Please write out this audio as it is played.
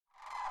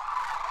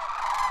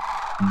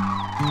From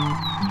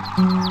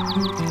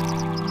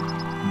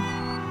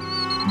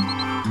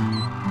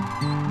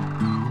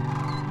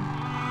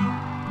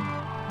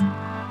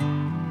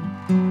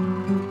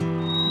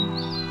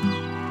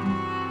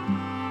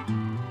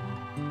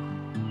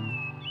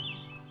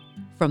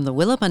the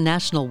Willapa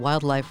National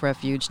Wildlife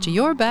Refuge to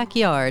your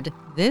backyard,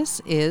 this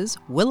is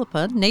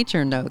Willapa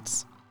Nature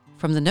Notes.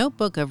 From the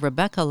notebook of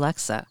Rebecca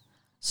Lexa,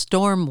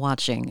 Storm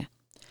Watching.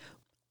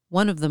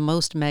 One of the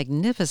most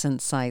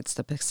magnificent sights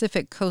the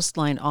Pacific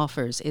coastline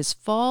offers is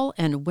fall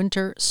and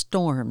winter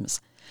storms.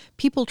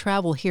 People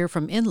travel here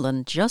from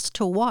inland just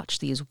to watch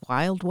these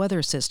wild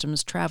weather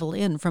systems travel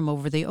in from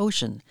over the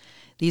ocean.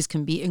 These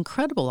can be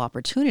incredible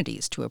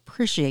opportunities to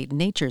appreciate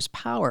nature's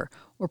power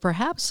or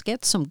perhaps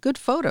get some good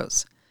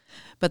photos.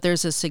 But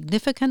there's a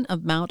significant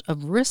amount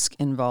of risk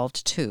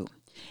involved too.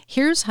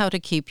 Here's how to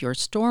keep your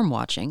storm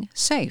watching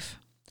safe.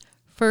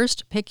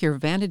 First, pick your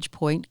vantage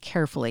point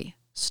carefully.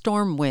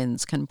 Storm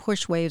winds can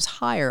push waves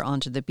higher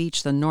onto the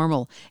beach than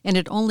normal, and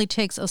it only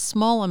takes a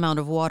small amount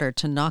of water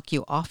to knock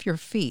you off your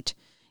feet.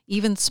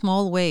 Even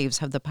small waves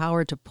have the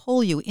power to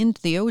pull you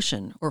into the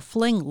ocean or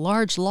fling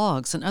large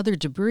logs and other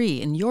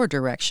debris in your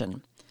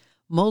direction.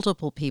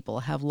 Multiple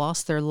people have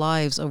lost their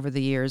lives over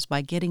the years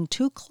by getting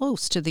too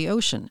close to the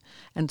ocean,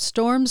 and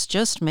storms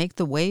just make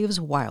the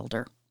waves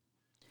wilder.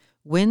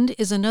 Wind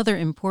is another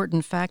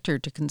important factor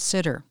to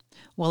consider.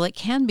 While it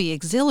can be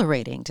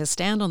exhilarating to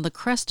stand on the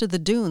crest of the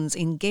dunes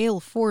in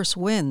gale-force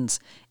winds,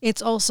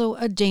 it's also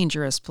a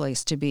dangerous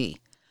place to be.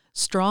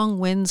 Strong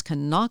winds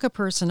can knock a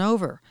person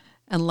over,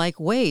 and like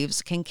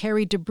waves, can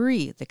carry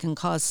debris that can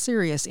cause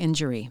serious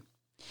injury.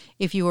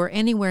 If you are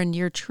anywhere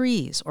near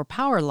trees or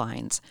power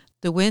lines,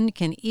 the wind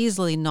can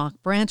easily knock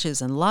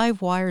branches and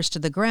live wires to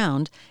the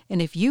ground,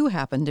 and if you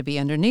happen to be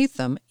underneath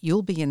them,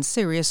 you'll be in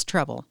serious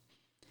trouble.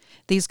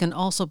 These can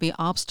also be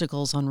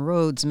obstacles on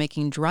roads,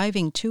 making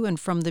driving to and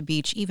from the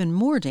beach even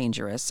more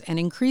dangerous and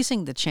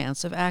increasing the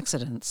chance of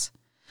accidents.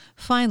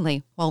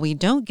 Finally, while we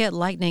don't get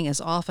lightning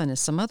as often as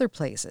some other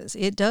places,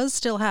 it does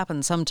still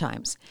happen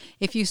sometimes.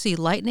 If you see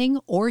lightning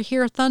or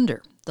hear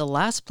thunder, the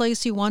last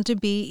place you want to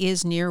be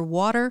is near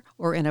water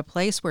or in a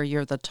place where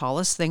you're the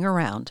tallest thing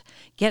around.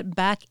 Get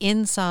back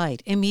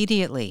inside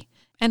immediately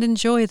and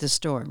enjoy the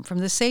storm from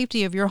the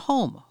safety of your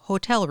home,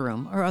 hotel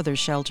room, or other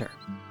shelter.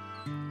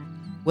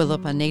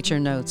 Willapa Nature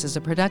Notes is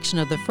a production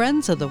of the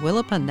Friends of the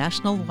Willapa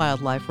National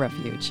Wildlife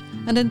Refuge.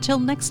 And until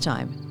next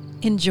time,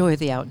 enjoy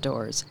the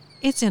outdoors.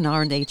 It's in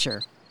our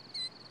nature.